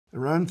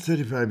Around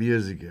 35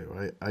 years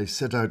ago, I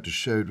set out to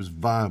show it was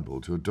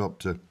viable to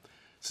adopt a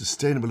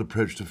sustainable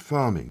approach to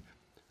farming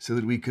so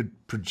that we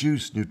could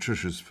produce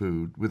nutritious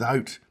food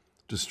without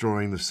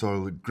destroying the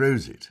soil that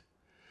grows it.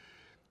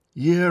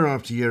 Year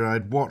after year,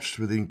 I'd watched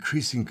with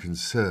increasing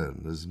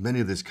concern as many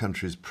of this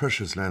country's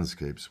precious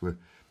landscapes were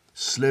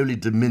slowly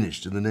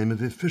diminished in the name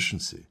of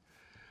efficiency.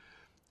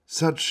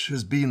 Such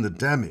has been the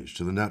damage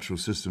to the natural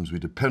systems we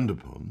depend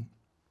upon.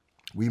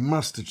 We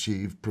must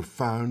achieve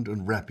profound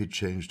and rapid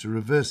change to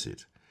reverse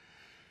it.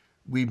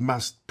 We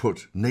must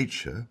put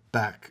nature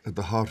back at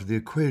the heart of the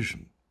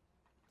equation.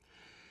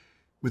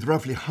 With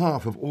roughly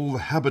half of all the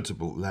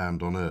habitable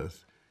land on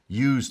Earth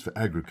used for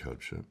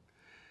agriculture,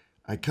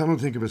 I cannot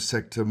think of a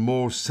sector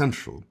more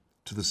central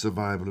to the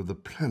survival of the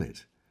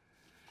planet.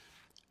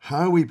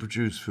 How we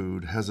produce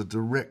food has a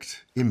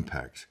direct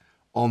impact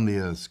on the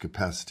Earth's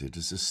capacity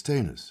to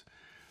sustain us,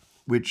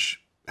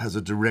 which has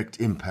a direct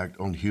impact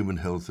on human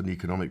health and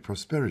economic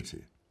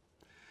prosperity.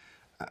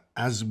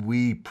 As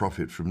we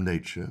profit from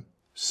nature,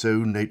 so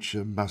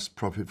nature must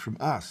profit from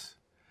us.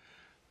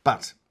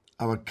 But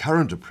our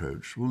current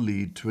approach will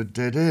lead to a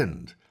dead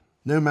end,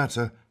 no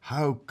matter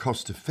how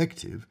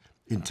cost-effective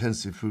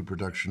intensive food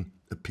production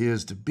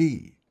appears to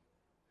be.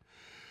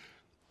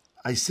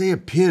 I say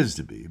appears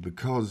to be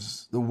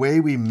because the way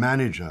we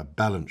manage our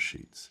balance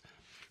sheets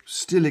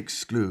still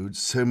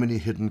excludes so many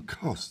hidden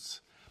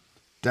costs: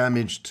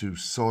 damage to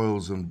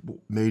soils and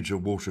major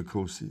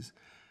watercourses,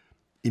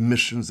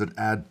 emissions that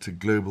add to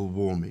global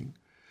warming,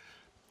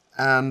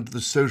 and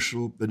the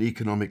social and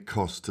economic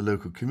costs to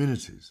local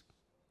communities.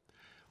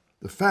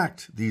 The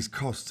fact these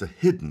costs are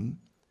hidden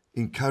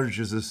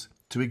encourages us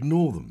to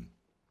ignore them.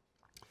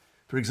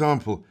 For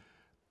example,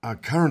 our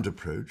current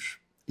approach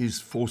is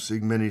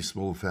forcing many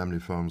small family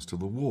farms to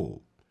the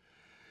wall.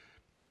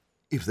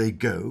 If they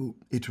go,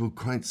 it will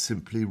quite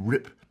simply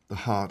rip the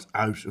heart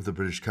out of the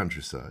British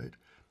countryside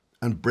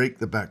and break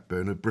the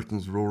backbone of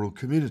Britain's rural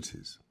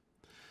communities.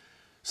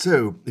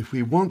 So, if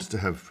we want to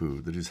have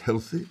food that is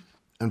healthy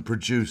and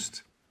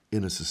produced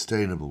in a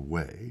sustainable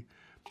way,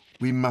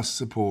 we must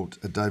support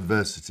a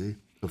diversity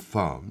of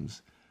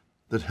farms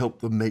that help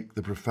them make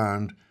the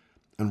profound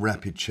and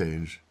rapid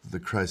change that the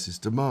crisis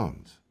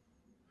demands.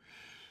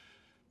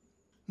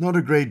 Not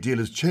a great deal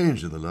has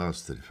changed in the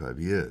last 35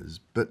 years,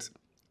 but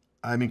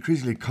I'm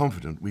increasingly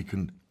confident we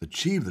can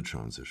achieve the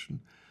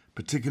transition,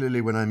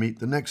 particularly when I meet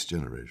the next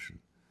generation.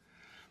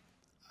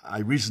 I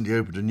recently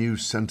opened a new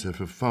centre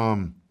for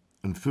farm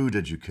and food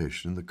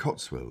education in the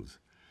Cotswolds,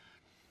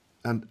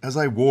 and as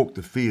I walked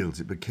the fields,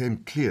 it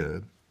became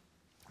clear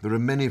there are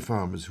many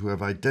farmers who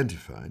have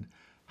identified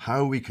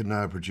how we can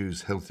now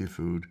produce healthy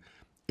food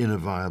in a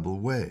viable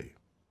way.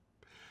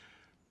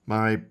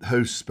 My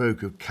host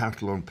spoke of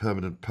cattle on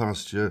permanent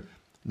pasture,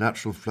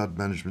 natural flood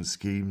management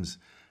schemes,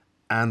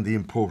 and the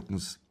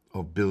importance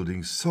of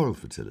building soil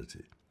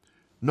fertility,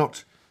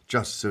 not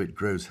just so it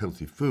grows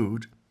healthy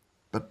food,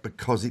 but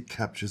because it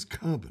captures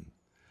carbon.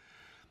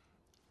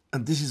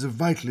 And this is of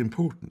vital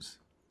importance.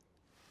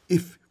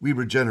 If we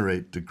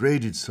regenerate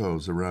degraded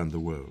soils around the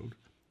world,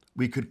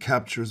 we could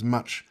capture as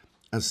much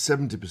as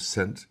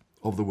 70%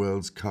 of the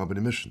world's carbon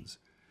emissions.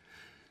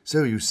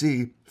 So you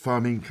see,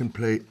 farming can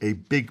play a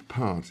big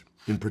part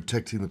in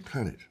protecting the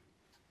planet.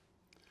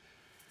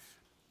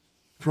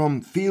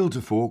 From field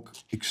to fork,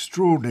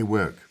 extraordinary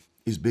work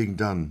is being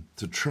done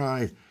to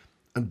try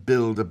and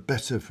build a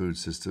better food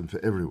system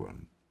for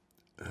everyone,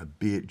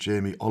 be it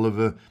Jamie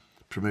Oliver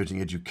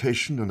promoting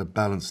education and a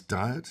balanced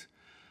diet,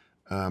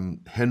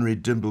 Henry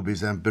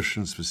Dimbleby's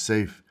ambitions for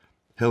safe,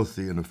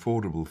 healthy and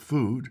affordable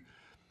food,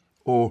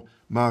 or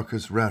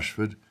Marcus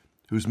Rashford,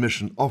 whose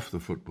mission off the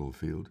football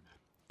field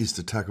is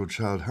to tackle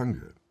child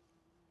hunger.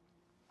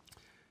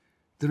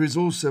 There is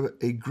also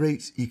a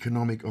great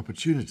economic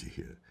opportunity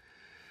here.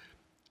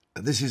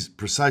 This is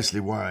precisely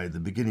why, at the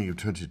beginning of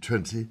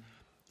 2020,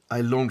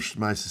 I launched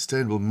my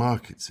Sustainable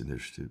Markets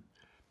initiative,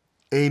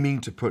 aiming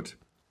to put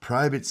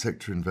private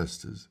sector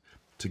investors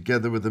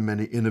together with the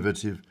many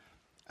innovative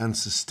and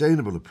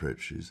sustainable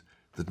approaches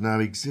that now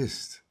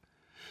exist.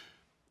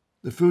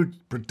 The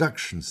food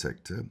production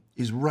sector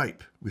is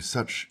ripe with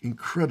such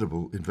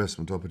incredible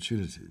investment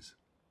opportunities.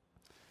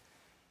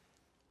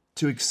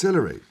 To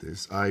accelerate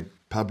this, I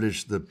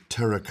published the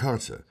Terra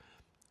Carta,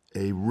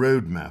 a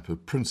roadmap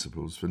of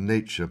principles for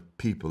nature,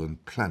 people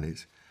and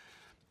planet,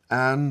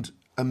 and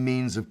a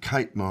means of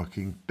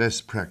kite-marking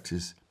best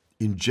practice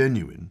in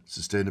genuine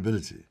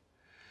sustainability.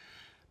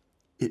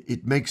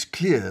 It makes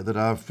clear that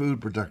our food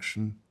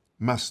production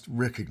must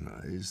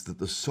recognise that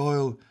the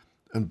soil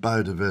and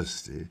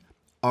biodiversity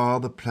are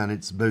the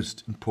planet's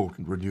most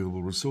important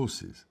renewable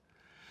resources.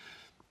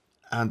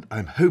 And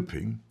I'm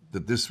hoping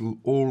that this will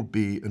all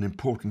be an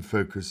important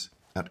focus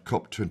at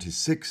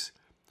COP26,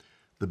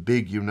 the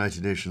big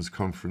United Nations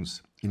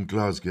conference in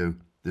Glasgow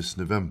this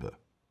November.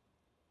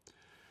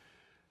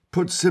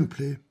 Put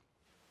simply,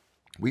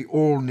 we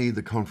all need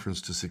the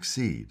conference to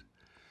succeed.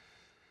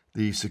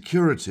 The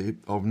security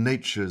of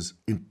nature's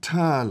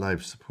entire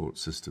life support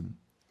system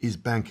is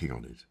banking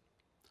on it.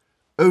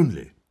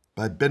 Only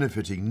by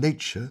benefiting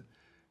nature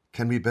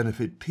can we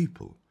benefit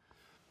people?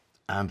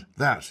 And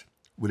that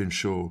will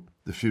ensure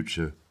the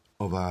future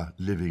of our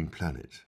living planet.